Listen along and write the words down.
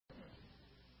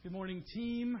Good morning,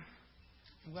 team.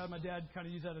 I'm glad my dad kind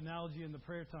of used that analogy in the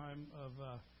prayer time of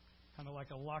kind of like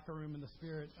a locker room in the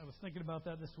spirit. I was thinking about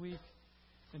that this week,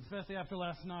 and especially after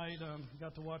last night,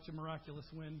 got to watch a miraculous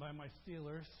win by my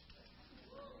Steelers.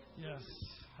 Yes,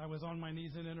 I was on my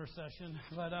knees in intercession,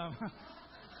 but I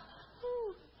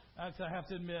have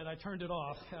to admit, I turned it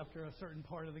off after a certain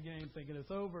part of the game, thinking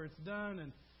it's over, it's done,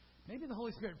 and maybe the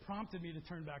Holy Spirit prompted me to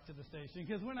turn back to the station,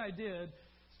 because when I did,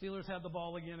 Steelers had the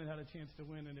ball again and had a chance to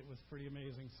win, and it was pretty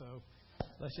amazing. So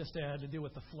let's just say I had to deal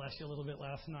with the flesh a little bit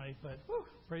last night, but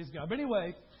praise God. But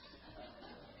anyway,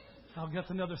 I'll get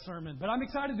another sermon. But I'm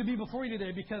excited to be before you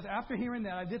today, because after hearing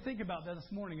that, I did think about that this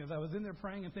morning as I was in there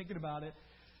praying and thinking about it.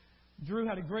 Drew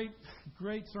had a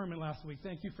great sermon last week.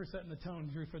 Thank you for setting the tone,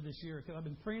 Drew, for this year, because I've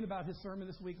been praying about his sermon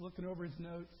this week, looking over his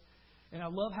notes, and I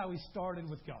love how he started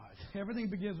with God. Everything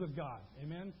begins with God.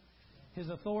 Amen? His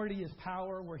authority, His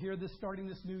power. We're here starting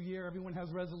this new year. Everyone has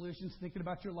resolutions, thinking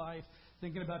about your life,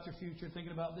 thinking about your future,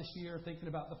 thinking about this year, thinking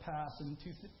about the past in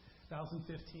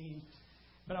 2015.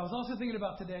 But I was also thinking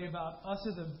about today about us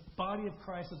as a body of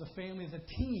Christ, as a family, as a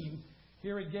team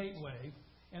here at Gateway.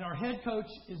 And our head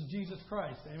coach is Jesus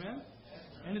Christ. Amen?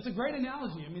 And it's a great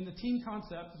analogy. I mean, the team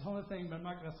concept is a whole other thing, but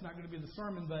that's not going to be the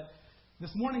sermon. But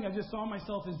this morning I just saw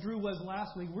myself as Drew was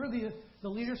last week. We're the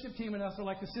leadership team, and us are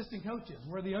like assistant coaches.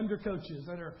 We're the under coaches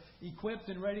that are equipped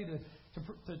and ready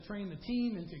to train the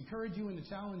team and to encourage you and to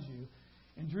challenge you.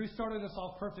 And Drew started us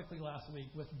off perfectly last week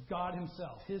with God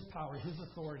Himself, His power, His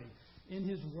authority in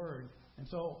His Word. And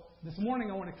so this morning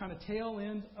I want to kind of tail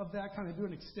end of that, kind of do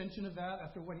an extension of that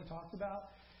after what he talked about.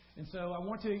 And so I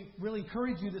want to really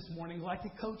encourage you this morning, like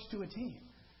a coach to a team,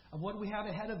 of what we have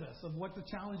ahead of us, of what the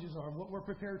challenges are, of what we're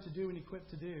prepared to do and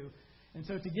equipped to do. And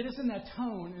so to get us in that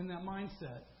tone and that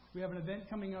mindset, we have an event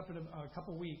coming up in a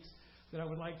couple weeks that I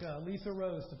would like Lisa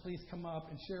Rose to please come up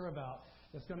and share about.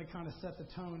 That's going to kind of set the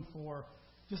tone for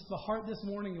just the heart this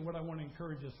morning and what I want to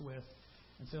encourage us with.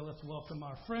 And so let's welcome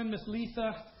our friend, Miss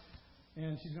Lisa,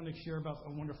 and she's going to share about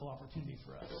a wonderful opportunity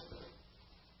for us.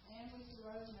 And Lisa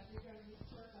Rose, and I did go to this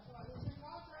church. I thought it was going to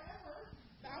go forever.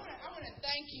 I want to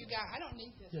thank you, guys. I don't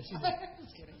need this. Yes, you do.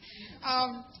 Just kidding.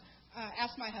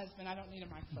 Ask my husband. I don't need a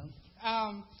microphone.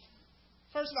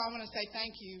 First of all, I want to say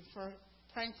thank you for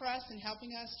praying for us and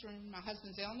helping us during my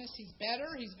husband's illness. He's better.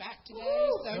 He's back today.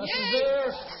 Woo! So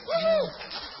yay! Woo!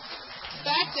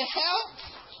 Back to health.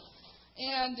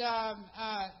 And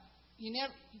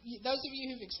those of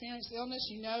you who've experienced illness,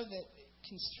 you know that it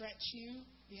can stretch you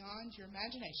beyond your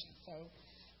imagination. So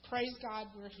praise God,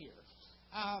 we're here.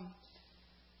 I'm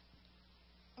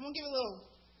going to give a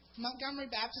little Montgomery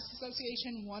Baptist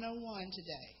Association 101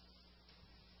 today.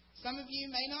 Some of you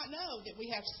may not know that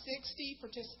we have 60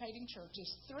 participating churches.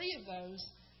 3 of those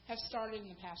have started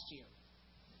in the past year.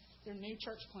 They're new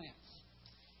church plants.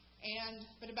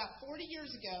 But about 40 years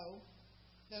ago,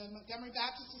 the Montgomery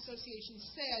Baptist Association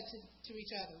said to each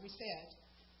other,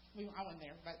 I wasn't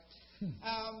there, but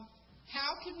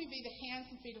how can we be the hands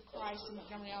and feet of Christ in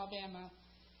Montgomery, Alabama,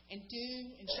 and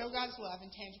show God's love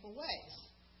in tangible ways?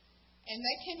 And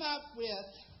they came up with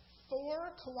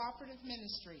 4 cooperative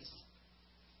ministries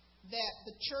that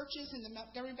the churches in the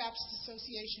Montgomery Baptist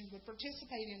Association would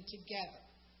participate in together.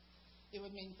 It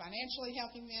would mean financially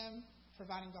helping them,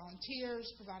 providing volunteers,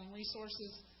 providing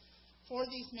resources for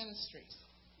these ministries.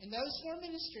 And those 4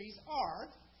 ministries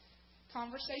are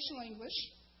Conversational English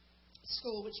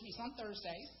School, which meets on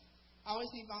Thursdays. Always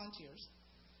need volunteers.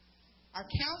 Our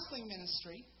counseling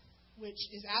ministry, which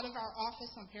is out of our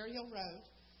office on Perry Hill Road,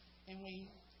 and we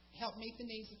help meet the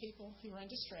needs of people who are in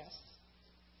distress.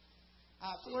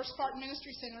 Forest Park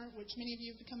Ministry Center, which many of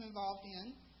you have become involved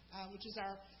in, which is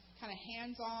our kind of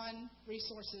hands-on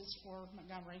resources for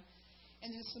Montgomery. And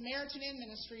then Samaritan Inn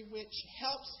Ministry, which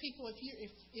helps people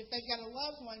if they've got a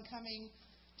loved one coming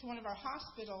to one of our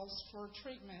hospitals for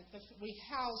treatment, we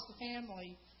house the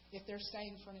family if they're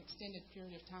staying for an extended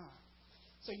period of time.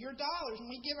 So your dollars,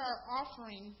 when we give our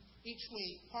offering each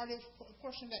week, a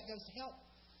portion of that goes to help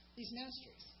these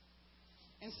ministries.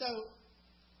 And so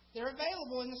they're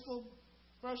available in this little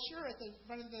brochure at the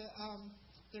front of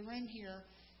the room here.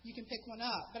 You can pick one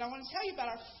up. But I want to tell you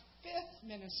about our 5th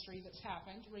ministry that's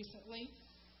happened recently.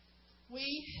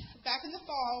 Back in the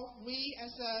fall, we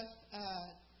as a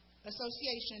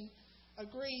association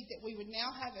agreed that we would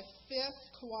now have a 5th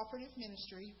cooperative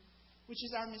ministry, which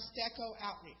is our Mesteco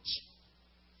Outreach.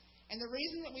 And the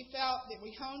reason that we felt that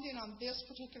we honed in on this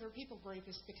particular people group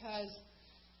is because,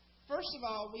 first of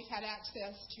all, we've had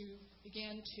access to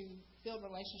begin to build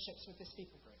relationships with this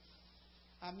people group.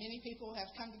 Many people have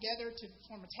come together to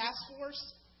form a task force,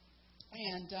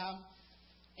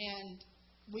 and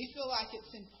we feel like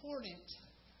it's important,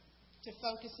 to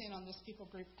focus in on this people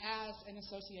group as an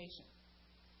association.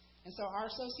 And so our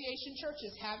association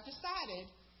churches have decided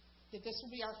that this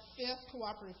will be our 5th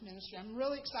cooperative ministry. I'm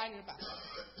really excited about that.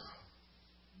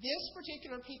 This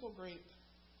particular people group,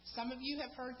 some of you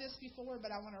have heard this before,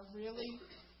 but I want to really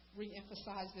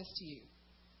re-emphasize this to you.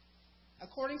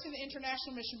 According to the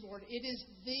International Mission Board, it is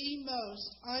the most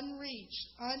unreached,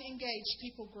 unengaged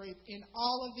people group in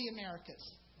all of the Americas.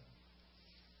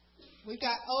 We've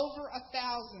got over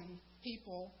 1,000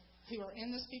 people who are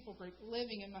in this people group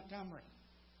living in Montgomery.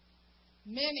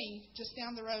 Many just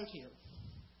down the road here.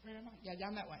 Where am I? Yeah,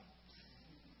 down that way.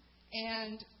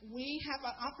 And we have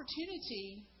an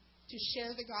opportunity to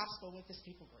share the gospel with this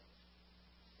people group.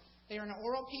 They are an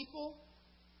oral people.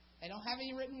 They don't have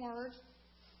any written word.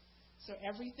 So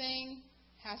everything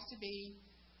has to be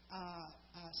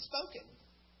spoken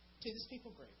to this people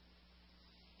group.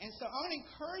 And so I want to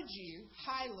encourage you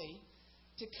highly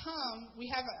to come. We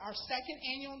have our 2nd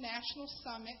annual national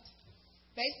summit.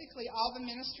 Basically, all the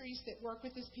ministries that work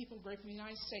with this people group in the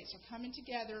United States are coming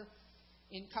together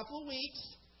in a couple of weeks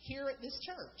here at this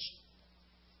church.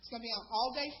 It's going to be on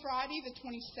all day Friday, the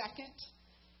 22nd,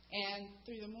 and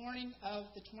through the morning of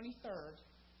the 23rd.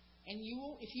 And you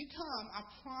will, if you come, I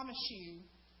promise you,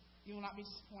 you will not be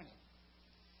disappointed.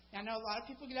 Now, I know a lot of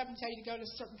people get up and tell you to go to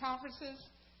certain conferences,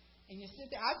 and you sit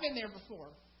there. I've been there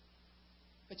before.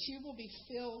 But you will be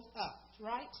filled up,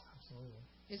 right? Absolutely.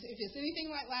 If it's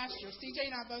anything like last year, CJ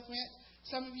and I both went.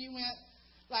 Some of you went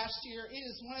last year. It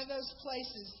is one of those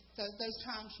places, those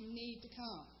times you need to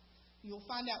come. You will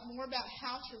find out more about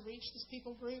how to reach this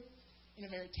people group in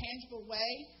a very tangible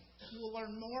way. You will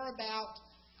learn more about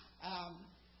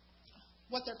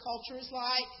what their culture is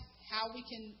like, how we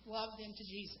can love them to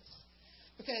Jesus.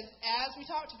 Because as we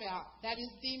talked about, that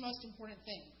is the most important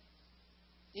thing,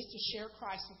 is to share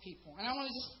Christ with people. And I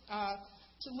want to just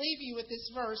to leave you with this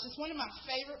verse. It's one of my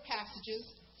favorite passages.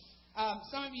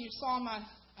 Some of you saw my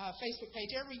Facebook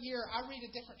page. Every year I read a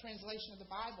different translation of the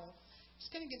Bible. Just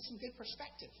going to get some good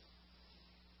perspective.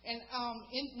 And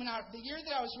the year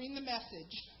that I was reading the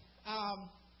Message,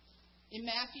 in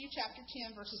Matthew chapter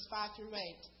 10, verses 5 through 8,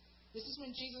 this is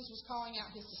when Jesus was calling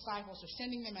out his disciples, or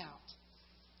sending them out.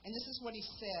 And this is what he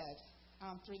said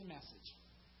through the Message.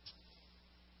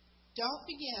 Don't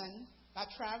begin by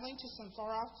traveling to some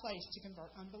far-off place to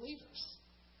convert unbelievers.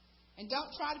 And don't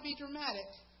try to be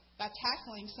dramatic by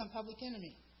tackling some public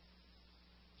enemy.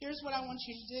 Here's what I want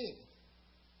you to do.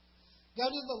 Go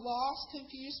to the lost,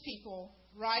 confused people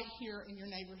right here in your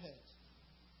neighborhood.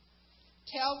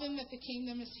 Tell them that the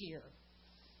kingdom is here.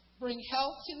 Bring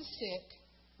health to the sick,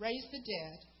 raise the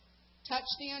dead, touch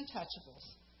the untouchables,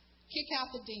 kick out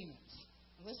the demons.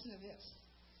 And listen to this.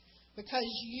 Because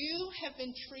you have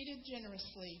been treated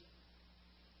generously,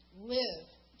 live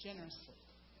generously.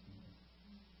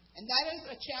 And that is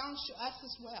a challenge to us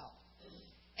as well.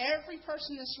 Every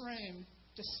person in this room,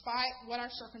 despite what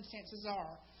our circumstances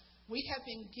are, we have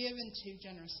been given to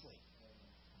generously.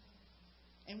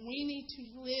 And we need to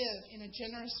live in a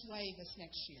generous way this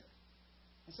next year.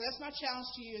 And so that's my challenge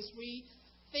to you as we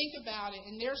think about it.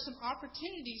 And there's some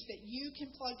opportunities that you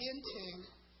can plug into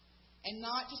and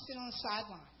not just sit on the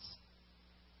sidelines,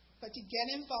 but to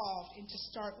get involved and to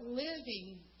start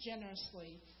living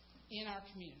generously in our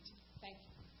community. Thank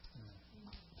you.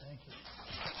 Thank you.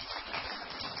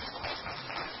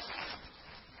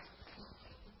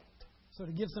 So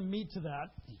to give some meat to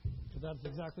that, because that's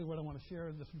exactly what I want to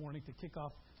share this morning to kick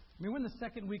off. I mean, we're in the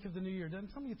 2nd week of the new year.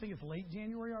 Doesn't some of you think it's late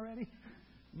January already?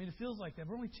 I mean, it feels like that.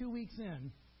 We're only 2 weeks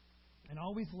in. And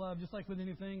always love, just like with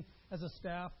anything, as a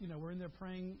staff, we're in there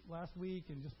praying last week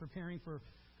and just preparing for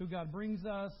who God brings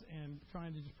us and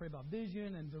trying to just pray about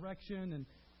vision and direction. And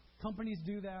companies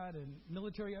do that, and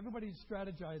military, everybody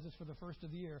strategizes for the first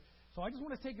of the year. So I just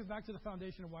want to take us back to the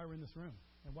foundation of why we're in this room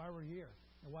and why we're here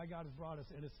and why God has brought us.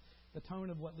 And it's the tone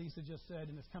of what Lisa just said,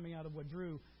 and it's coming out of what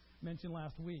Drew mentioned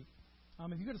last week.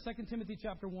 If you go to 2 Timothy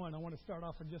chapter 1, I want to start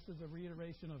off with just as a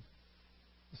reiteration of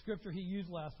the scripture he used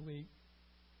last week.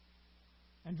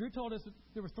 And Drew told us that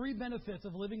there were 3 benefits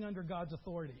of living under God's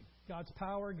authority. God's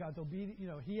power, God's obedience.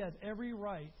 He has every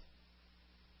right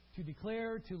to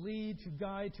declare, to lead, to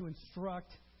guide, to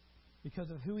instruct because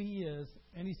of who He is.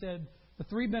 And he said the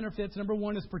 3 benefits, number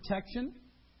 1 is protection.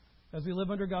 As we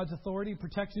live under God's authority,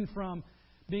 protection from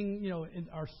being, in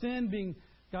our sin,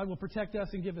 God will protect us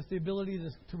and give us the ability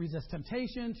to resist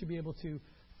temptation, to be able to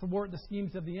thwart the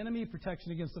schemes of the enemy,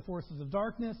 protection against the forces of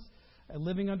darkness.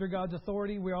 Living under God's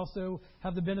authority, we also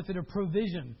have the benefit of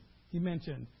provision, he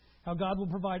mentioned. How God will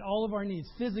provide all of our needs,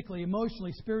 physically,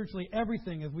 emotionally, spiritually,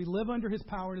 everything. As we live under His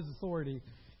power and His authority,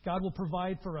 God will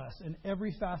provide for us in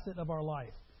every facet of our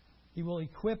life. He will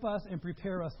equip us and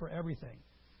prepare us for everything.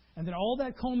 And then all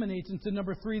that culminates into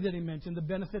number 3 that he mentioned, the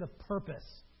benefit of purpose.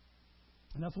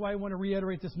 And that's why I want to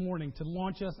reiterate this morning, to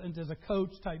launch us into a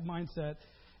coach-type mindset,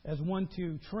 as one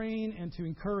to train and to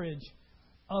encourage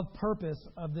of purpose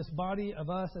of this body, of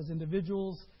us as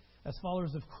individuals, as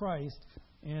followers of Christ.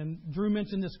 And Drew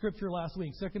mentioned this scripture last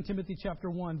week, 2 Timothy chapter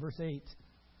 1, verse 8.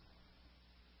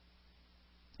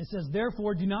 It says,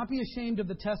 "Therefore, do not be ashamed of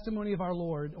the testimony of our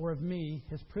Lord, or of me,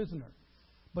 his prisoner,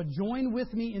 but join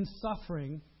with me in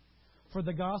suffering for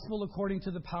the gospel according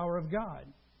to the power of God,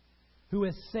 who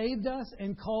has saved us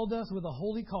and called us with a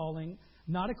holy calling,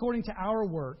 not according to our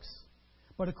works,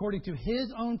 but according to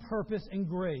his own purpose and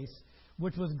grace,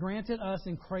 which was granted us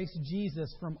in Christ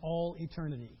Jesus from all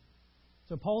eternity."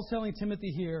 So Paul's telling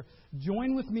Timothy here,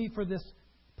 join with me for this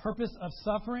purpose of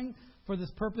suffering, for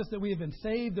this purpose that we have been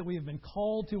saved, that we have been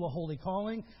called to a holy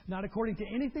calling, not according to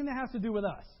anything that has to do with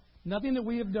us, nothing that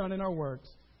we have done in our works,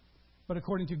 but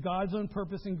according to God's own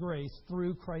purpose and grace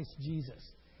through Christ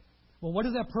Jesus. Well, what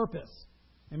is that purpose?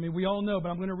 I mean, we all know, but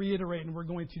I'm going to reiterate, and we're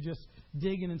going to just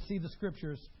dig in and see the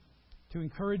Scriptures to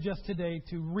encourage us today,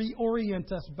 to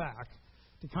reorient us back,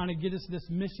 to kind of get us this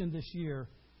mission this year,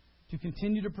 to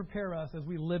continue to prepare us as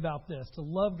we live out this, to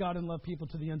love God and love people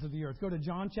to the ends of the earth. Go to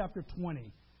John chapter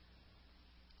 20.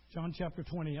 John chapter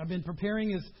 20. I've been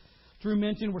preparing, as Drew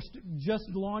mentioned, we're just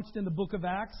launched in the book of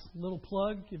Acts. Little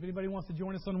plug, if anybody wants to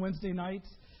join us on Wednesday nights.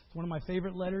 It's one of my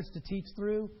favorite letters to teach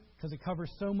through because it covers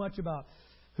so much about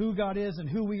who God is and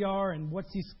who we are and what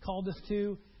He's called us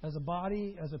to as a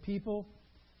body, as a people.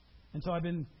 And so I've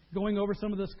been going over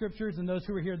some of the Scriptures, and those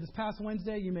who were here this past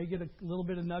Wednesday, you may get a little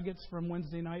bit of nuggets from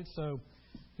Wednesday night. So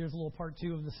here's a little part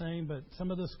 2 of the same, but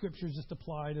some of those Scriptures just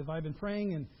applied. As I've been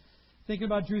praying and thinking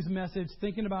about Drew's message,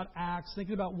 thinking about Acts,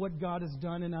 thinking about what God has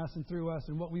done in us and through us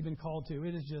and what we've been called to.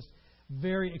 It is just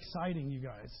very exciting, you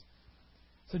guys.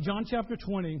 So John chapter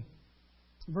 20,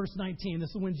 verse 19. This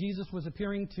is when Jesus was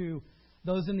appearing to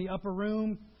those in the upper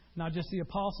room, not just the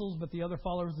apostles, but the other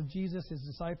followers of Jesus, his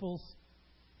disciples.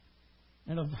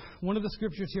 And one of the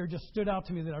scriptures here just stood out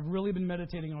to me that I've really been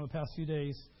meditating on the past few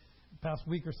days, past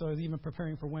week or so, even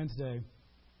preparing for Wednesday.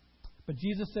 But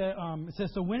Jesus said, it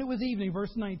says, "So when it was evening,"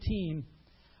 verse 19,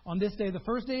 "on this day, the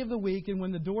first day of the week, and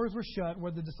when the doors were shut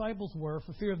where the disciples were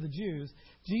for fear of the Jews,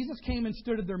 Jesus came and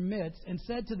stood in their midst and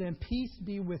said to them, 'Peace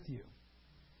be with you.'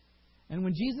 And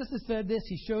when Jesus had said this,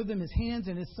 he showed them his hands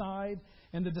and his side,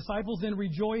 and the disciples then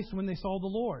rejoiced when they saw the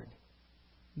Lord."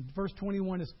 Verse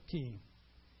 21 is key.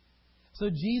 "So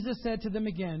Jesus said to them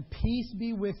again, 'Peace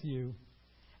be with you.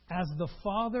 As the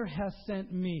Father has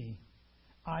sent me,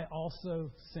 I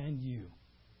also send you.'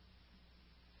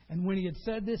 And when he had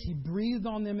said this, he breathed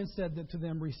on them and said that to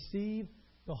them, 'Receive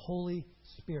the Holy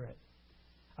Spirit.'"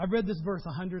 I've read this verse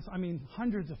hundreds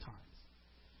of times.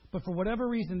 But for whatever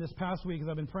reason this past week, as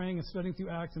I've been praying and studying through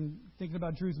Acts and thinking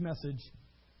about Drew's message,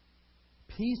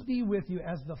 "Peace be with you.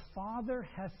 As the Father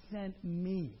has sent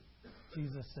me,"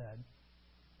 Jesus said,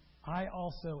 "I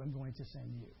also am going to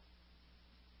send you."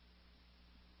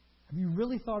 Have you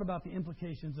really thought about the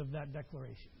implications of that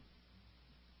declaration?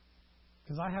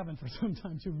 Because I haven't for some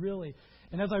time too, really.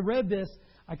 And as I read this,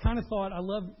 I kind of thought, I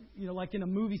love, like in a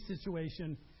movie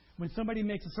situation, when somebody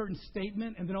makes a certain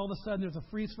statement and then all of a sudden there's a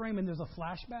freeze frame and there's a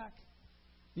flashback,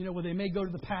 where they may go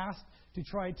to the past to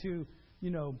try to,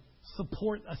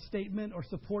 support a statement or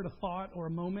support a thought or a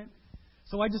moment.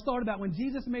 So I just thought about when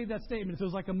Jesus made that statement, if it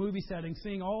was like a movie setting,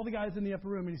 seeing all the guys in the upper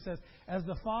room, and he says, "As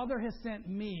the Father has sent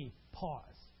me," pause.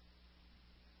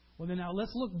 Well, then now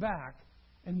let's look back,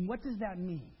 and what does that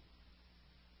mean?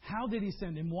 How did he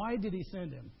send him? Why did he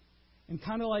send him? And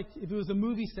kind of like if it was a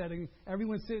movie setting,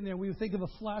 everyone's sitting there, we would think of a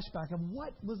flashback of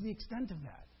what was the extent of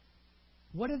that?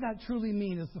 What did that truly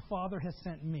mean, as the Father has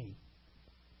sent me?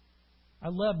 I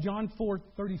love John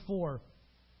 4:34.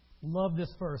 Love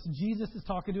this verse. Jesus is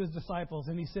talking to his disciples,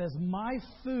 and he says, "My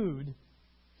food,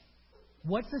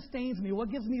 what sustains me, what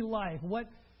gives me life, what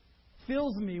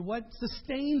fills me, what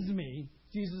sustains me,"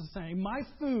 Jesus is saying, "my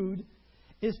food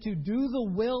is to do the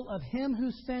will of him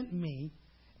who sent me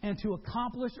and to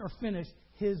accomplish or finish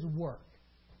his work."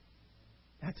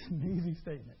 That's an amazing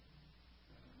statement.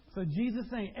 So Jesus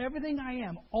is saying, everything I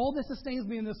am, all that sustains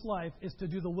me in this life is to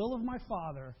do the will of my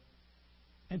Father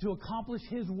and to accomplish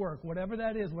his work, whatever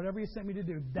that is, whatever he sent me to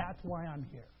do. That's why I'm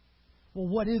here. Well,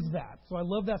 what is that? So I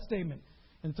love that statement.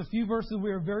 And it's a few verses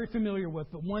we are very familiar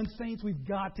with, but one, saints, we've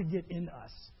got to get in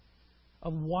us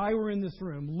of why we're in this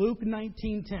room. Luke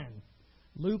 19:10.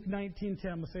 Luke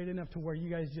 19:10. I'm going to say it enough to where you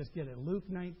guys just get it. Luke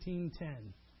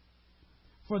 19:10.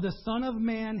 "For the Son of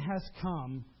Man has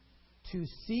come to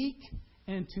seek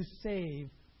and to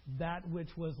save that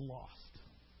which was lost."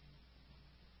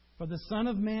 For the Son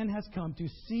of Man has come to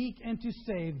seek and to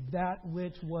save that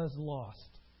which was lost.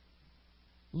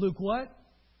 Luke what?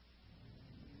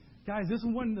 Guys, this is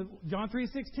one, John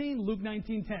 3:16, Luke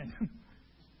 19:10.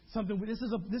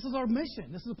 This is our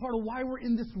mission. This is a part of why we're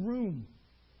in this room.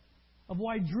 Of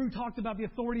why Drew talked about the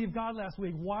authority of God last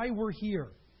week. Why we're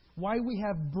here. Why we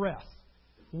have breath.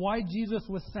 Why Jesus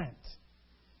was sent.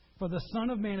 For the Son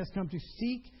of Man has come to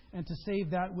seek and to save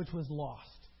that which was lost.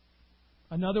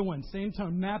 Another one, same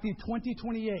tone. Matthew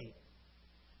 20:28.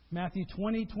 Matthew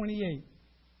 20:28.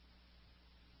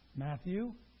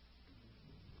 Matthew.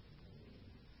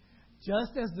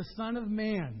 Just as the Son of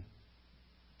Man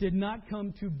did not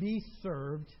come to be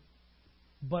served,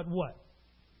 but what?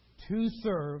 To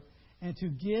serve and to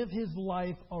give His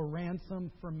life a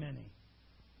ransom for many.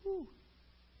 Whew.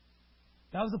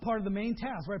 That was a part of the main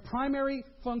task, right? Primary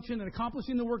function in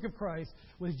accomplishing the work of Christ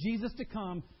was Jesus to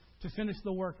come to finish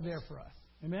the work there for us.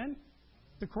 Amen?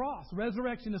 The cross,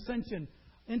 resurrection, ascension,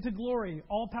 into glory,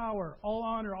 all power, all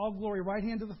honor, all glory, right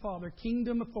hand of the Father,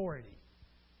 kingdom authority.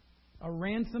 A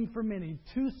ransom for many,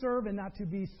 to serve and not to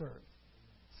be served.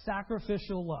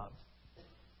 Sacrificial love.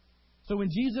 So when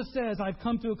Jesus says, I've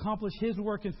come to accomplish His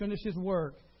work and finish His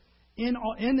work, in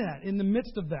the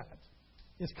midst of that,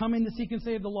 is coming to seek and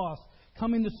save the lost,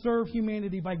 coming to serve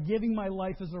humanity by giving my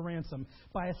life as a ransom,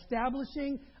 by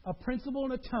establishing a principle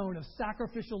and a tone of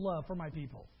sacrificial love for my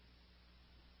people.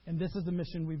 And this is the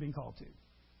mission we've been called to.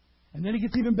 And then it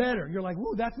gets even better. You're like,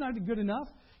 whoa, that's not good enough.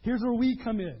 Here's where we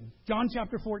come in. John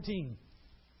chapter 14.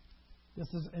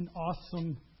 This is an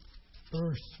awesome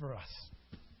verse for us.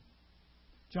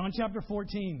 John chapter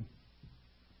 14,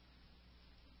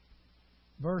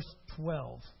 verse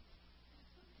 12.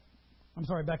 I'm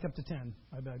sorry, back up to 10.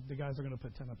 The guys are going to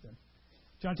put 10 up there.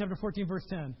 John chapter 14, verse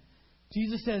 10.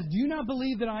 Jesus says, do you not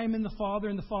believe that I am in the Father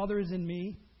and the Father is in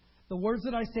me? The words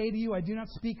that I say to you, I do not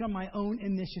speak on my own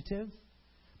initiative,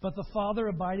 but the Father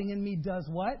abiding in me does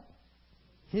what?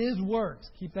 His works.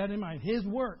 Keep that in mind. His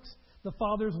works. The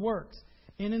Father's works.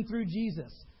 In and through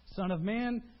Jesus. Son of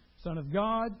Man, Son of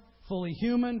God, fully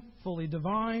human, fully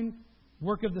divine.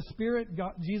 Work of the Spirit.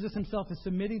 God, Jesus Himself is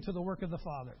submitting to the work of the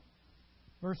Father.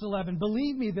 Verse 11.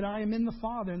 Believe me that I am in the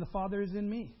Father and the Father is in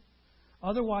me.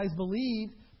 Otherwise believe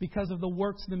because of the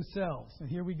works themselves. And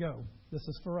here we go. This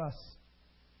is for us.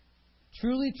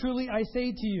 Truly, truly, I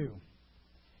say to you,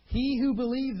 he who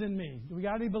believes in me. Do we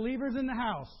got any believers in the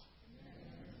house?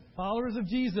 Followers of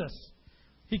Jesus.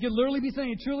 He could literally be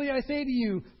saying, truly I say to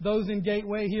you, those in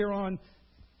Gateway here on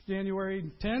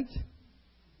January 10th.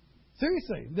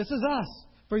 Seriously, this is us.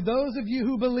 For those of you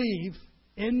who believe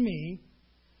in me,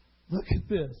 look at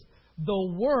this.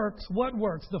 The works, what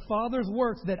works? The Father's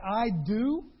works that I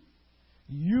do,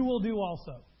 you will do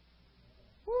also.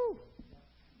 Woo!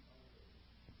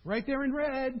 Right there in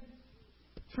red.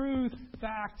 Truth,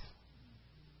 fact.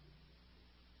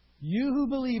 You who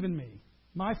believe in me,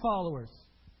 my followers,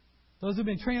 those who have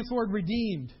been transformed,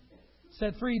 redeemed,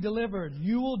 set free, delivered,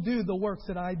 you will do the works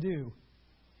that I do.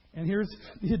 And here's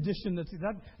the addition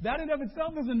that in of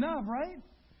itself is enough, right?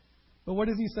 But what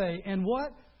does He say? And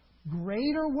what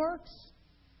greater works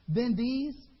than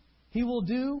these He will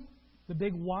do? The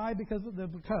big why, because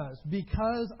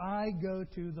I go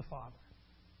to the Father.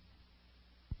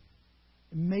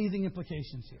 Amazing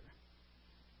implications here.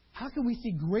 How can we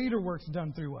see greater works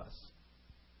done through us?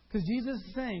 Because Jesus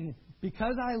is saying,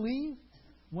 because I leave,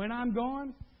 when I'm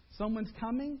gone, someone's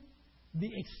coming. The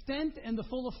extent and the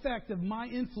full effect of my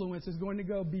influence is going to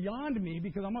go beyond me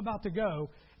because I'm about to go,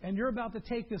 and you're about to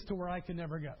take this to where I can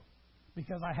never go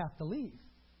because I have to leave.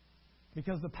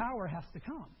 Because the power has to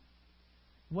come.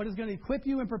 What is going to equip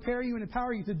you and prepare you and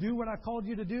empower you to do what I've called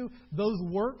you to do, those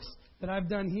works that I've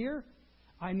done here,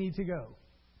 I need to go.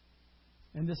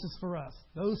 And this is for us.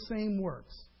 Those same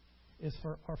works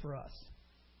are for us.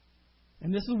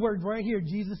 And this is where right here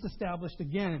Jesus established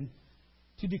again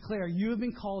to declare you have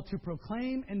been called to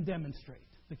proclaim and demonstrate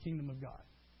the kingdom of God.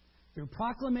 Through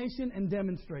proclamation and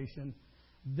demonstration,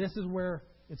 this is where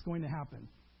it's going to happen.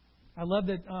 I love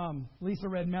that Lisa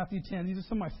read Matthew 10. These are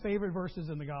some of my favorite verses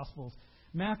in the Gospels.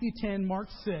 Matthew 10, Mark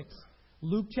 6,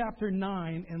 Luke chapter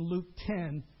 9, and Luke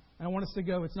 10. I want us to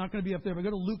go. It's not going to be up there, but go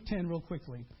to Luke 10 real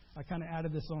quickly. I kind of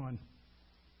added this on.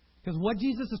 Because what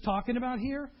Jesus is talking about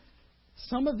here,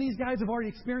 some of these guys have already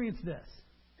experienced this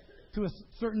to a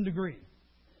certain degree.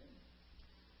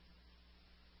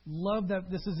 Love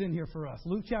that this is in here for us.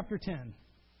 Luke chapter 10.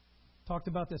 Talked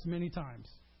about this many times.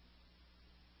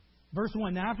 Verse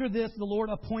 1. After this, the Lord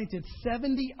appointed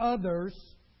 70 others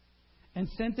and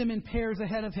sent them in pairs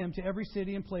ahead of Him to every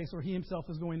city and place where He Himself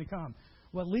was going to come.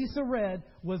 What Lisa read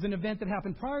was an event that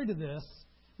happened prior to this,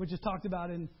 which is talked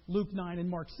about in Luke 9 and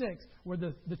Mark 6, where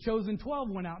the chosen 12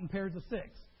 went out in pairs of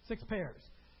six pairs,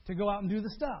 to go out and do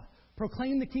the stuff.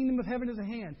 Proclaim the kingdom of heaven is at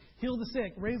hand. Heal the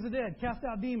sick, raise the dead, cast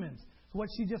out demons. It's what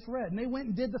she just read. And they went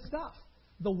and did the stuff.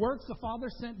 The works the Father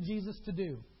sent Jesus to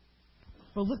do.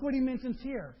 But look what he mentions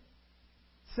here.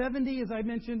 70, as I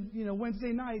mentioned,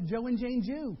 Wednesday night, Joe and Jane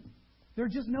Jew. They're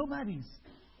just nobodies.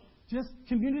 Just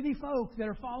community folk that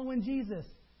are following Jesus.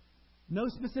 No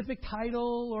specific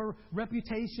title or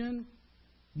reputation.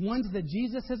 Ones that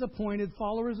Jesus has appointed,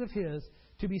 followers of His,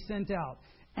 to be sent out.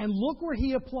 And look where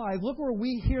He applies. Look where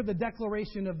we hear the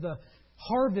declaration of the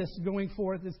harvest going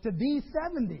forth is to these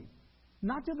 70,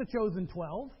 not to the chosen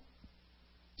 12.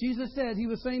 Jesus said, He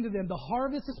was saying to them, the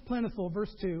harvest is plentiful,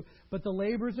 verse 2, but the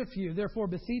laborers are few. Therefore,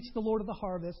 beseech the Lord of the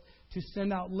harvest to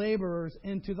send out laborers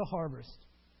into the harvest.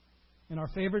 And our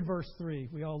favorite verse 3,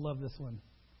 we all love this one.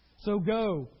 So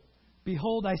go,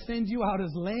 behold, I send you out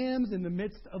as lambs in the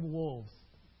midst of wolves.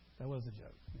 That was a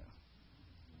joke. Yeah.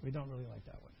 We don't really like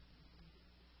that one.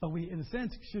 But we, in a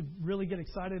sense, should really get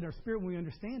excited in our spirit when we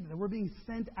understand that we're being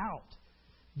sent out,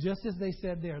 just as they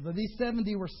said there. That these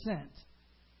 70 were sent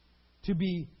to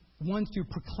be ones to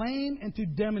proclaim and to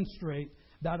demonstrate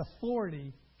that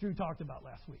authority Drew talked about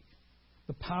last week.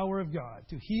 The power of God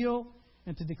to heal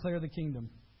and to declare the kingdom.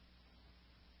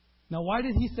 Now, why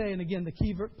did He say, and again, the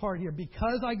key part here,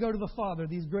 because I go to the Father,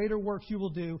 these greater works you will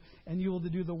do, and you will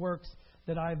do the works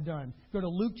that I've done. Go to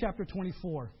Luke chapter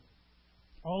 24.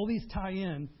 All these tie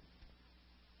in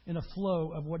a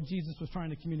flow of what Jesus was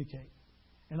trying to communicate.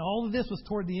 And all of this was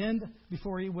toward the end,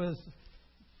 before He was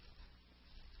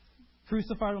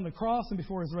crucified on the cross and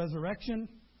before His resurrection.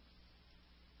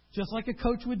 Just like a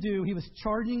coach would do, He was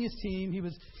charging His team. He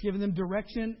was giving them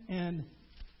direction and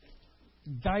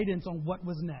guidance on what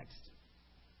was next.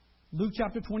 Luke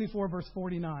chapter 24, verse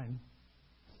 49.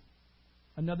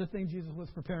 Another thing Jesus was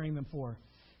preparing them for.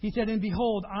 He said, and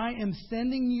behold, I am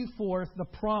sending you forth the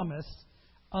promise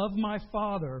of my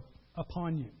Father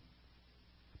upon you.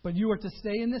 But you are to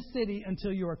stay in this city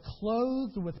until you are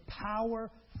clothed with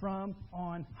power from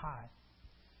on high.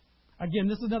 Again,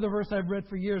 this is another verse I've read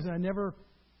for years, and I never,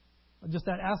 just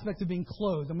that aspect of being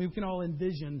clothed. I mean, we can all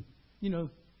envision,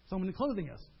 someone clothing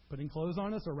us, putting clothes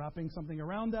on us or wrapping something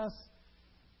around us.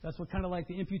 That's what kind of like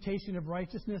the imputation of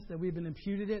righteousness that we've been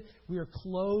imputed it. We are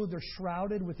clothed or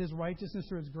shrouded with His righteousness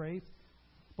or His grace.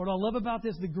 What I love about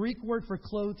this, the Greek word for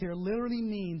clothed here literally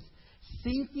means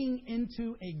sinking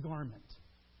into a garment.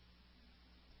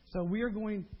 So we are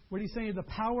going, what He's saying is the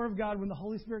power of God when the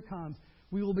Holy Spirit comes,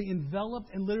 we will be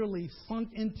enveloped and literally sunk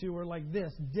into, or like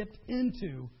this, dipped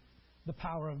into the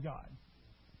power of God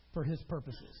for His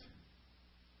purposes.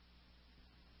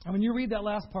 And when you read that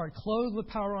last part, clothed with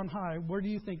power on high, where do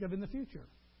you think of in the future?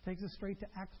 It takes us straight to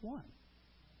Acts 1.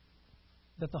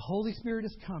 That the Holy Spirit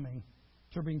is coming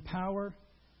to bring power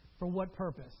for what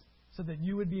purpose? So that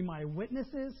you would be my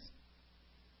witnesses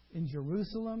in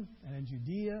Jerusalem and in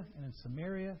Judea and in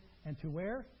Samaria and to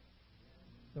where?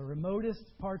 The remotest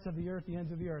parts of the earth, the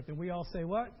ends of the earth. And we all say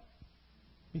what?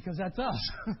 Because that's us.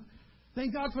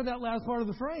 Thank God for that last part of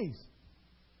the phrase.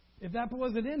 If that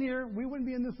wasn't in here, we wouldn't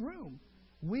be in this room.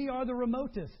 We are the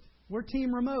remotest. We're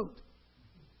Team Remote.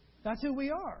 That's who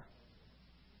we are.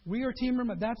 We are Team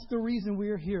Remote. That's the reason we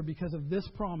are here, because of this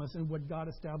promise and what God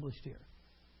established here.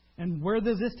 And where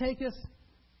does this take us?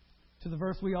 To the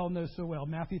verse we all know so well,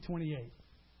 Matthew 28.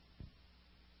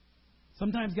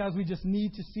 Sometimes, guys, we just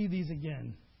need to see these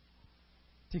again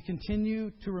to continue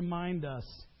to remind us,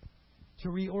 to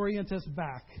reorient us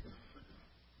back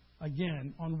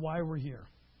again on why we're here.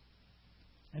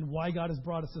 And why God has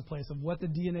brought us to this place, of what the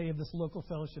DNA of this local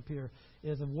fellowship here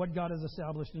is, of what God has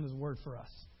established in His Word for us.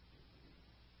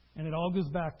 And it all goes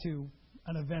back to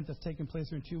an event that's taken place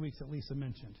here in 2 weeks that Lisa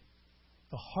mentioned.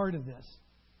 The heart of this.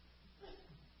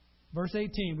 Verse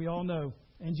 18, we all know.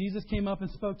 And Jesus came up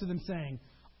and spoke to them, saying,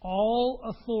 all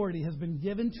authority has been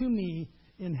given to me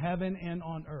in heaven and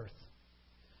on earth.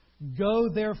 Go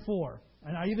therefore.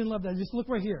 And I even love that. Just look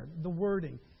right here, the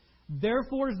wording.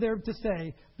 Therefore is there to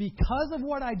say, because of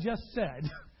what I just said,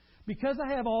 because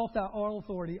I have all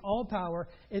authority, all power,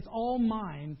 it's all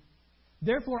mine,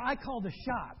 therefore I call the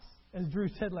shots, as Drew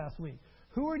said last week.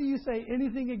 Who are you say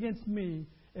anything against me?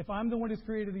 If I'm the one who's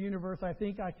created the universe, I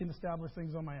think I can establish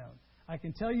things on my own. I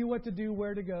can tell you what to do,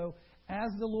 where to go.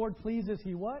 As the Lord pleases,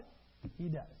 He what? He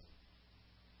does.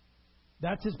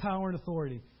 That's His power and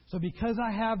authority. So because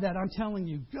I have that, I'm telling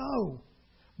you, go.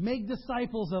 Make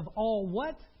disciples of all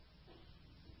what?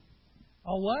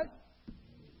 All what?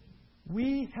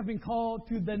 We have been called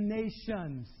to the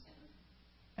nations.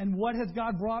 And what has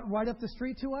God brought right up the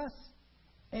street to us?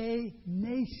 A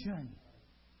nation.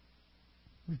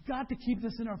 We've got to keep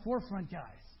this in our forefront, guys.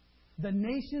 The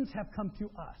nations have come to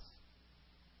us.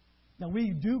 Now,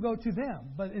 we do go to them,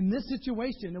 but in this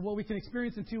situation and what we can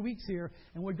experience in 2 weeks here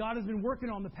and what God has been working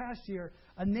on the past year,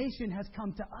 a nation has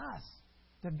come to us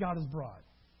that God has brought.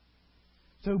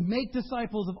 So make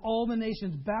disciples of all the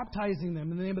nations, baptizing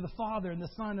them in the name of the Father and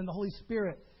the Son and the Holy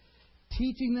Spirit,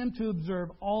 teaching them to observe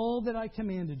all that I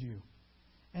commanded you.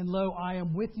 And lo, I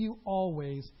am with you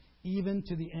always, even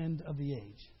to the end of the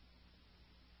age.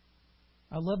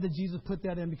 I love that Jesus put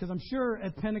that in because I'm sure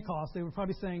at Pentecost they were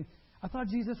probably saying, I thought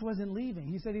Jesus wasn't leaving.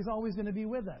 He said He's always going to be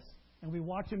with us. And we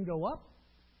watch Him go up.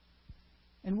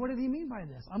 And what did He mean by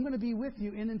this? I'm going to be with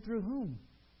you in and through whom?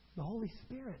 The Holy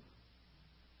Spirit.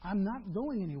 I'm not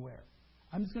going anywhere.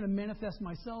 I'm just going to manifest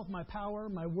myself, my power,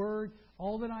 my word,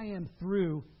 all that I am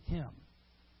through Him.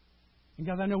 And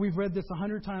guys, I know we've read this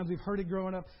 100 times. We've heard it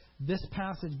growing up, this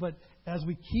passage. But as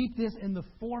we keep this in the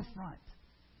forefront,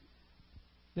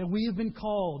 that we have been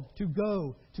called to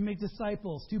go, to make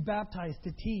disciples, to baptize,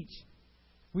 to teach.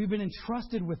 We've been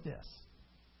entrusted with this.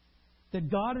 That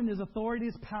God in His authority,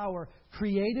 His power,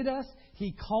 created us,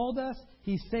 He called us,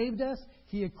 He saved us,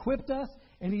 He equipped us,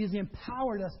 and He has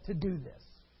empowered us to do this.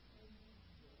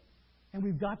 And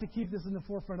we've got to keep this in the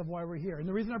forefront of why we're here. And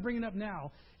the reason I bring it up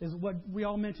now is what we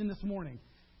all mentioned this morning.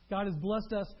 God has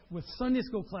blessed us with Sunday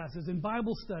school classes and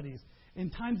Bible studies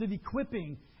and times of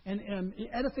equipping and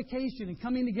edification and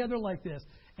coming together like this.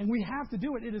 And we have to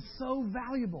do it. It is so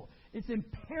valuable. It's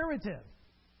imperative.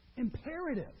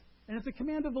 Imperative. And it's a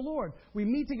command of the Lord. We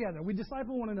meet together. We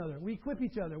disciple one another. We equip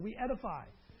each other. We edify.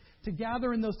 To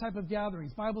gather in those type of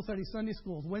gatherings, Bible studies, Sunday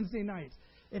schools, Wednesday nights.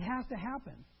 It has to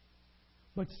happen.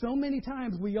 But so many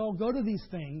times we all go to these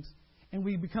things and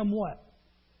we become what?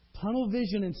 Tunnel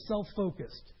vision and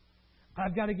self-focused.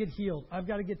 I've got to get healed. I've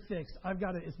got to get fixed.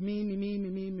 It's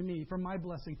me, for my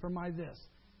blessing, for my this.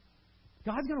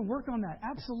 God's going to work on that.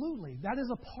 Absolutely. That is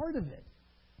a part of it.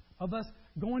 Of us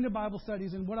going to Bible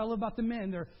studies. And what I love about the men,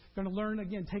 they're going to learn,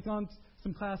 again, take on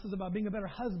some classes about being a better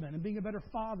husband and being a better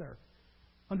father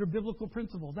under biblical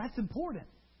principles. That's important.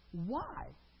 Why?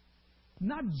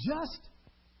 Not just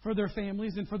for their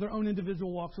families and for their own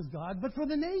individual walks with God, but for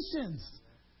the nations.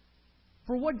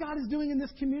 For what God is doing in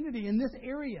this community, in this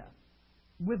area.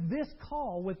 With this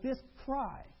call, with this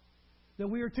cry, that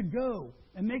we are to go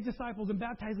and make disciples and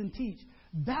baptize and teach.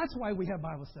 That's why we have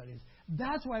Bible studies.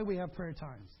 That's why we have prayer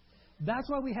times. That's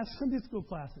why we have Sunday school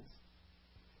classes.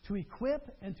 To equip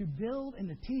and to build and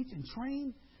to teach and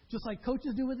train, just like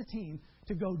coaches do with a team,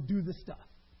 to go do the stuff.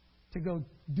 To go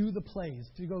do the plays.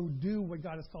 To go do what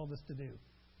God has called us to do.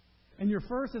 And your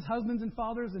first, as husbands and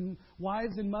fathers and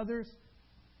wives and mothers,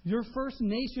 your first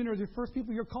nation or the first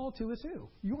people you're called to is who?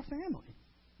 Your family.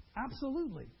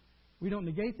 Absolutely. We don't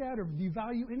negate that or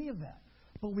devalue any of that.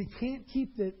 But we can't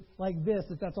keep it like this,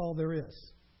 that that's all there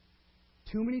is.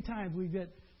 Too many times we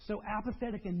get so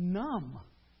apathetic and numb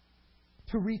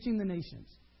to reaching the nations.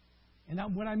 And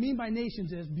what I mean by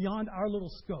nations is beyond our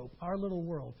little scope, our little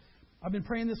world. I've been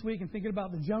praying this week and thinking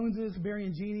about the Joneses, Barry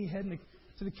and Jeannie heading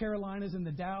to the Carolinas and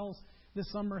the Dows this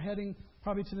summer, heading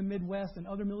probably to the Midwest, and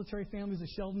other military families, the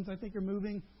Sheldons, I think, are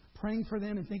moving, praying for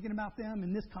them and thinking about them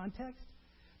in this context.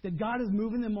 That God is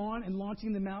moving them on and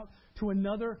launching them out to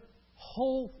another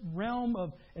whole realm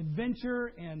of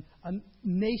adventure and a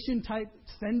nation-type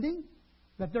sending.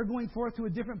 That they're going forth to a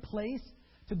different place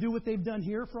to do what they've done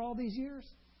here for all these years.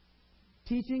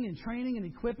 Teaching and training and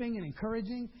equipping and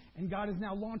encouraging. And God is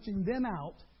now launching them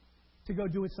out to go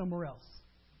do it somewhere else.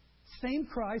 Same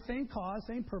cry, same cause,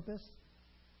 same purpose.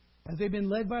 As they've been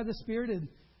led by the Spirit, and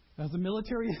as the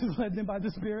military has led them by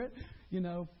the Spirit,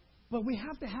 But we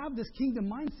have to have this kingdom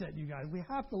mindset, you guys. We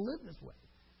have to live this way.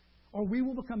 Or we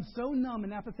will become so numb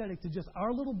and apathetic to just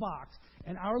our little box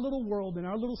and our little world and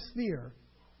our little sphere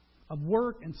of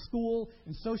work and school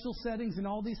and social settings and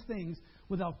all these things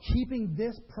without keeping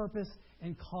this purpose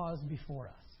and cause before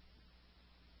us.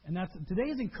 And that's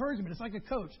today's encouragement. It's like a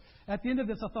coach. At the end of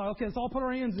this, I thought, okay, let's all put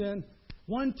our hands in.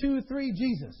 1, 2, 3,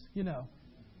 Jesus.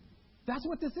 That's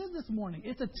what this is this morning.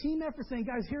 It's a team effort saying,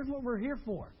 guys, here's what we're here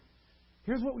for.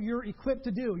 Here's what you're equipped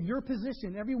to do. Your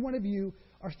position, every one of you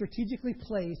are strategically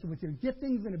placed with your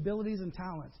giftings and abilities and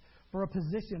talents for a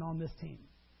position on this team.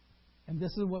 And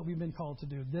this is what we've been called to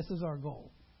do. This is our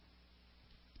goal.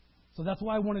 So that's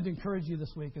why I wanted to encourage you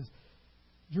this week. Is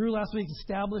Drew last week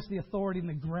established the authority and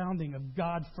the grounding of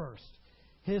God first.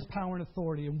 His power and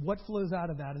authority. And what flows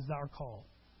out of that is our call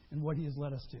and what He has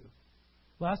led us to.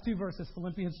 Last 2 verses,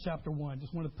 Philippians chapter 1.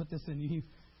 Just want to put this in. You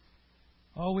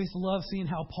always love seeing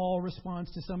how Paul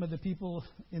responds to some of the people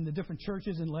in the different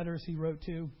churches and letters he wrote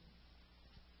to,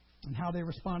 and how they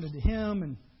responded to him.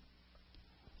 And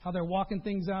how they're walking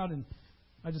things out. And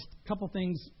a couple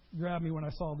things grabbed me when I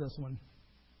saw this one.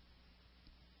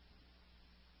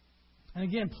 And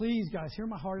again, please, guys, hear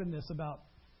my heart in this about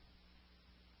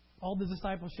all the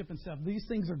discipleship and stuff. These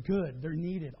things are good. They're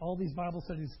needed. All these Bible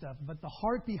studies and stuff. But the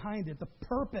heart behind it, the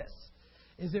purpose,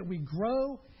 is that we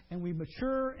grow and we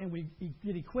mature and we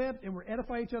get equipped and we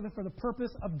edify each other for the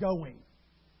purpose of going.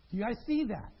 Do you guys see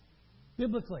that?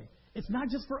 Biblically. It's not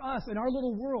just for us in our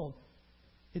little world.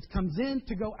 It comes in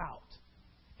to go out.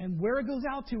 And where it goes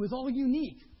out to is all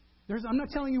unique. I'm not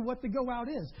telling you what the go out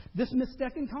is. This Miss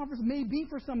Steckin conference may be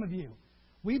for some of you.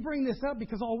 We bring this up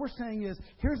because all we're saying is,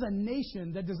 here's a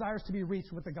nation that desires to be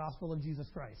reached with the gospel of Jesus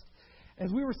Christ.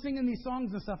 As we were singing these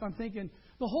songs and stuff, I'm thinking,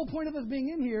 the whole point of us being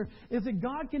in here is that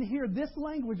God can hear this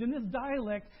language and this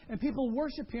dialect, and people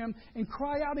worship Him and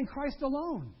cry out in Christ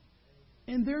alone,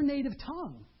 in their native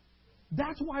tongue.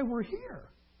 That's why we're here.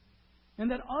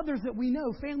 And that others that we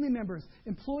know, family members,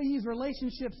 employees,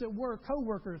 relationships at work,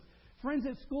 co-workers, friends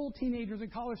at school, teenagers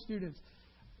and college students,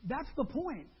 that's the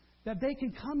point. That they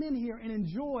can come in here and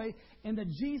enjoy, and that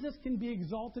Jesus can be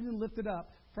exalted and lifted up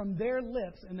from their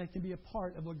lips, and they can be a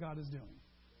part of what God is doing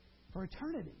for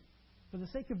eternity, for the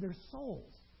sake of their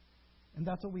souls. And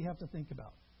that's what we have to think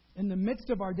about. In the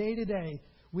midst of our day-to-day,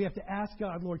 we have to ask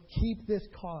God, Lord, keep this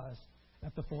cause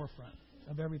at the forefront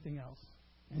of everything else.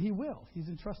 And He will. He's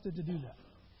entrusted to do that.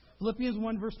 Philippians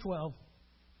 1, verse 12,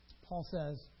 Paul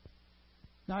says,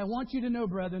 "Now I want you to know,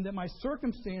 brethren, that my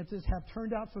circumstances have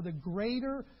turned out for the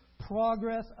greater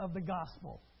progress of the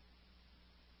gospel."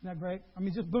 Isn't that great? I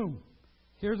mean, just boom.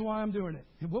 Here's why I'm doing it.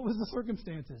 And what was the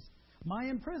circumstances? My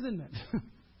imprisonment.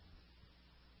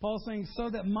 Paul's saying, so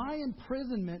that my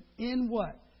imprisonment in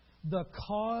what? The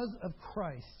cause of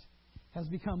Christ has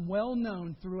become well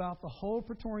known throughout the whole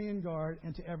Praetorian Guard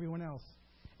and to everyone else.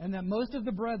 And that most of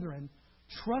the brethren,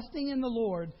 trusting in the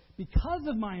Lord because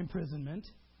of my imprisonment,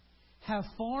 have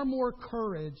far more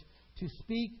courage to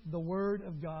speak the word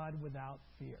of God without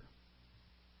fear.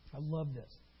 I love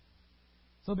this.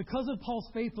 So because of Paul's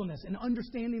faithfulness and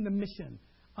understanding the mission,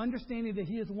 understanding that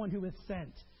he is one who is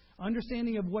sent,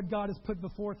 understanding of what God has put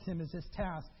before him as his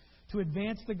task to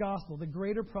advance the gospel, the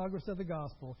greater progress of the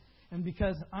gospel, and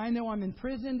because I know I'm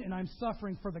imprisoned and I'm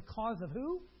suffering for the cause of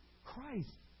who? Christ.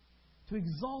 To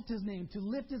exalt His name, to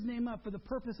lift His name up for the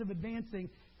purpose of advancing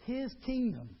His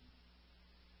kingdom.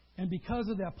 And because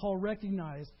of that, Paul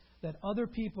recognized that other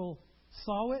people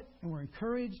saw it and were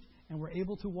encouraged and were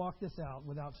able to walk this out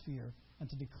without fear and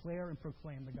to declare and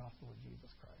proclaim the gospel of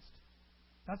Jesus Christ.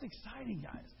 That's exciting,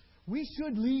 guys. We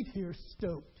should leave here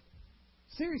stoked.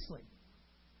 Seriously.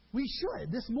 We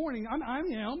should. This morning,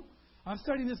 I'm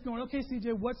studying this going, okay,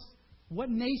 CJ, what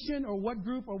nation or what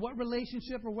group or what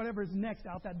relationship or whatever is next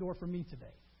out that door for me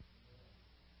today?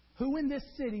 Who in this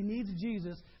city needs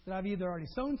Jesus that I've either already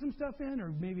sown some stuff in or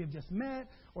maybe have just met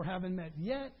or haven't met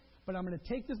yet, but I'm going to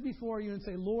take this before you and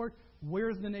say, Lord,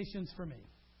 where's the nations for me?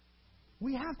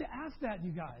 We have to ask that,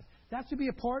 you guys. That should be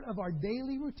a part of our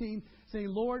daily routine, saying,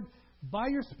 Lord, by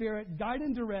your Spirit, guide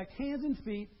and direct, hands and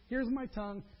feet, here's my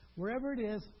tongue, wherever it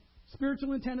is,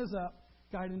 spiritual antennas up,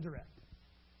 guide and direct.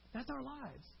 That's our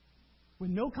lives. With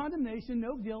no condemnation,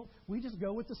 no guilt, we just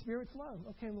go with the Spirit flow.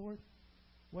 Okay, Lord,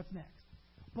 what's next?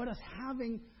 But us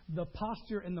having the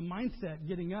posture and the mindset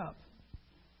getting up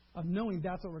of knowing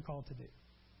that's what we're called to do.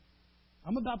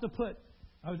 I'm about to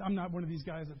I'm not one of these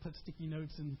guys that put sticky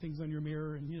notes and things on your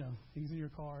mirror and, things in your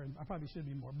car, and I probably should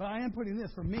be more. But I am putting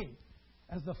this for me.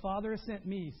 As the Father has sent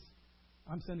me,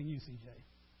 I'm sending you, CJ.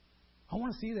 I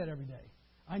want to see that every day.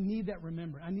 I need that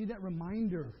remembrance. I need that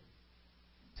reminder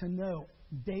to know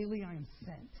daily I am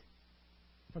sent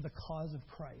for the cause of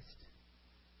Christ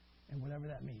and whatever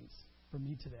that means for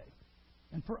me today.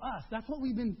 And for us, that's what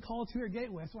we've been called to here at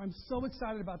Gateway. So I'm so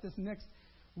excited about this next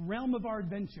realm of our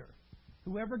adventure.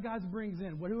 Whoever God brings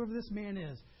in, whatever this man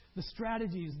is, the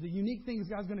strategies, the unique things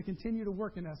God's going to continue to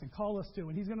work in us and call us to,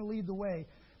 and He's going to lead the way,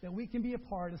 that we can be a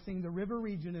part of seeing the river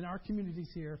region in our communities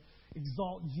here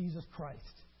exalt Jesus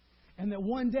Christ. And that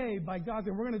one day, by God's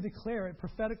grace, we're going to declare it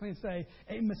prophetically and say,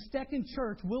 a Mestekin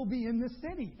church will be in this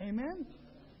city. Amen?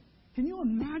 Can you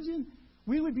imagine?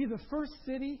 We would be the first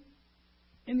city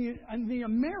in the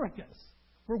Americas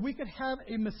where we could have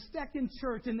a Mestekin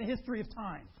church in the history of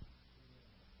time.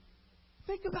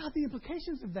 Think about the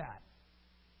implications of that.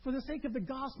 For the sake of the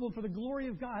gospel, for the glory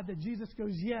of God, that Jesus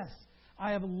goes, yes,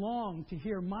 I have longed to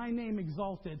hear my name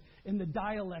exalted in the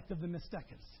dialect of the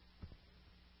Mestekins.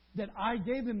 That I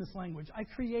gave them this language. I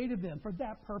created them for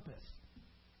that purpose.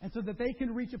 And so that they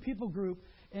can reach a people group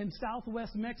in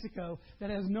southwest Mexico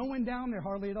that has no one down there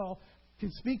hardly at all,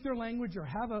 can speak their language or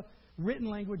have a written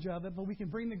language of it, but we can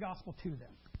bring the gospel to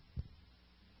them.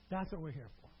 That's what we're here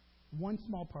for. One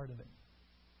small part of it.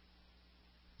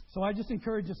 So I just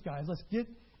encourage us, guys. Let's get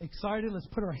excited. Let's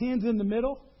put our hands in the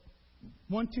middle.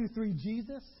 1, 2, 3,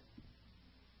 Jesus.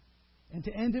 And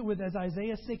to end it with, as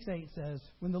Isaiah 6:8 says,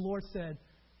 when the Lord said,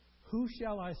 who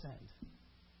shall I send?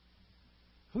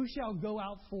 Who shall go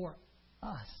out for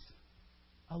us?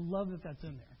 I love that that's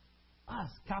in there. Us,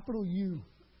 capital U,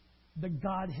 the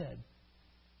Godhead.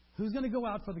 Who's going to go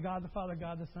out for the God the Father,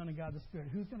 God the Son, and God the Spirit?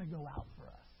 Who's going to go out for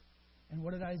us? And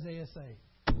what did Isaiah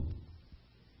say?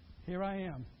 Here I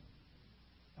am.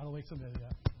 I'll wait some minute.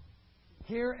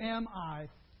 Here am I,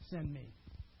 send me.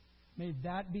 May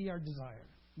that be our desire.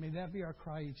 May that be our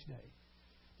cry each day.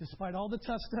 Despite all the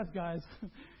tough stuff, guys,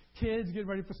 kids getting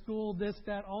ready for school, this,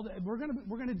 that, all that, we're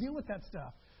going to deal with that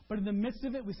stuff. But in the midst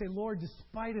of it, we say, Lord,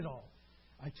 despite it all,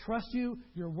 I trust you.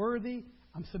 You're worthy.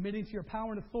 I'm submitting to your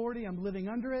power and authority. I'm living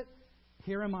under it.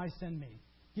 Here am I, send me.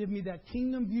 Give me that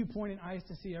kingdom viewpoint and eyes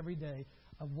to see every day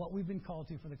of what we've been called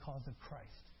to for the cause of Christ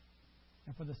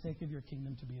and for the sake of your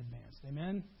kingdom to be advanced.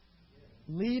 Amen?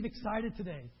 Leave excited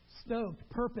today, stoked,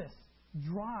 purpose,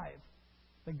 drive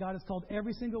that God has called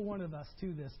every single one of us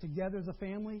to this, together as a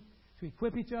family, to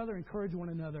equip each other, encourage one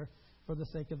another for the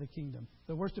sake of the kingdom.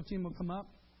 The worship team will come up.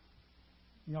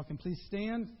 Y'all can please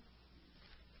stand.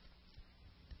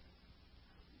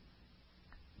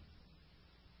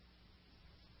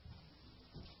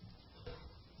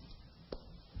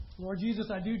 Lord Jesus,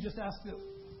 I do just ask that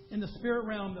in the spirit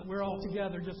realm that we're all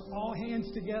together, just all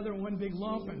hands together in one big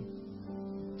lump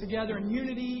and together in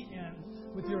unity and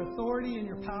with your authority and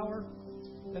your power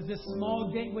as this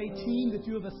small gateway team that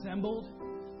you have assembled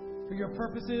for your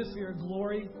purposes, for your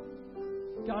glory.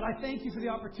 God, I thank you for the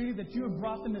opportunity that you have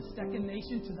brought them as second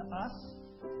nation to us.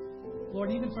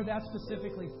 Lord, even for that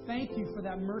specifically, thank you for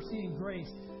that mercy and grace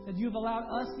that you've allowed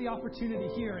us the opportunity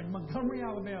here in Montgomery,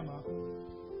 Alabama,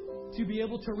 to be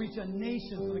able to reach a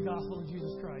nation for the gospel of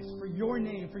Jesus Christ, for your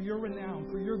name, for your renown,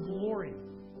 for your glory.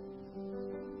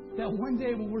 That one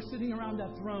day when we're sitting around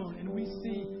that throne and we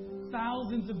see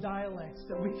thousands of dialects,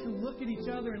 that we can look at each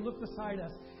other and look beside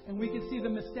us and we can see the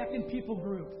Mestekan people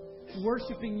group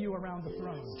worshiping you around the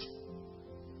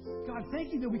throne. God,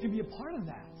 thank you that we can be a part of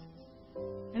that.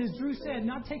 And as Drew said,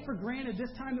 not take for granted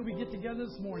this time that we get together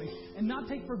this morning and not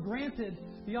take for granted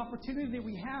the opportunity that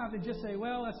we have and just say,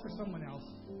 well, that's for someone else.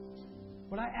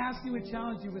 What I ask you and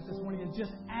challenge you with this morning is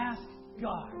just ask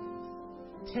God.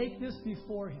 Take this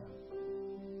before Him.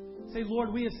 Say,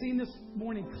 Lord, we have seen this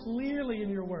morning clearly in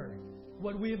your word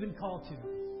what we have been called to.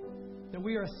 That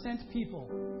we are a sent people.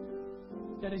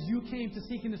 That as you came to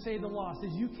seek and to save the lost,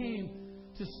 as you came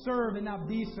to serve and not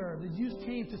be served, as you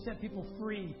came to set people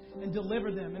free and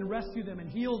deliver them and rescue them and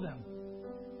heal them,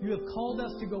 you have called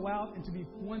us to go out and to be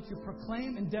one to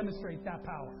proclaim and demonstrate that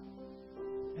power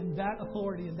and that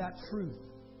authority and that truth.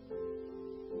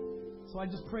 So I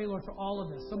just pray, Lord, for all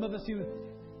of us. Some of us who,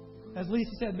 as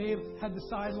Lisa said, may have had the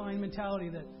sideline mentality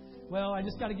that, well, I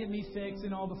just got to get me fixed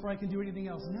and all before I can do anything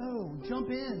else. No, jump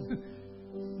in.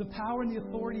 The power and the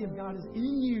authority of God is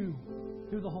in you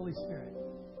through the Holy Spirit.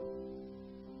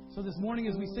 So this morning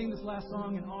as we sing this last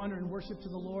song in honor and worship to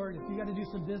the Lord, if you got to do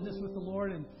some business with the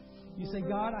Lord and you say,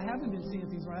 God, I haven't been seeing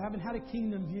things right. I haven't had a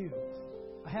kingdom view.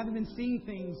 I haven't been seeing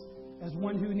things as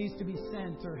one who needs to be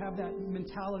sent or have that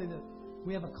mentality that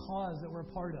we have a cause that we're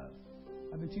a part of.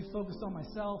 I've been too focused on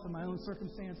myself and my own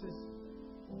circumstances.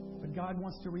 But God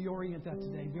wants to reorient that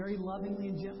today. Very lovingly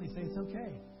and gently say, it's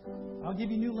okay. I'll give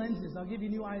you new lenses. I'll give you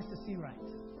new eyes to see right.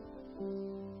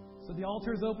 So the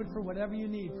altar is open for whatever you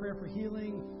need. Prayer for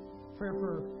healing. Prayer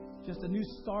for just a new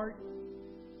start.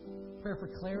 Prayer for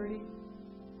clarity.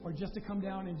 Or just to come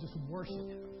down and just worship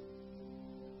Him.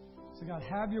 So God,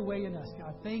 have your way in us.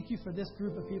 God, thank you for this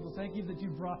group of people. Thank you that you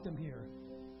brought them here.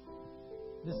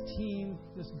 This team,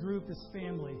 this group, this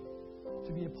family,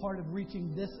 to be a part of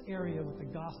reaching this area with the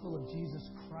gospel of Jesus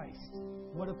Christ.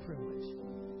 What a privilege.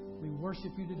 We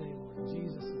worship you today, Lord, in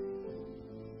Jesus'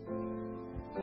 name.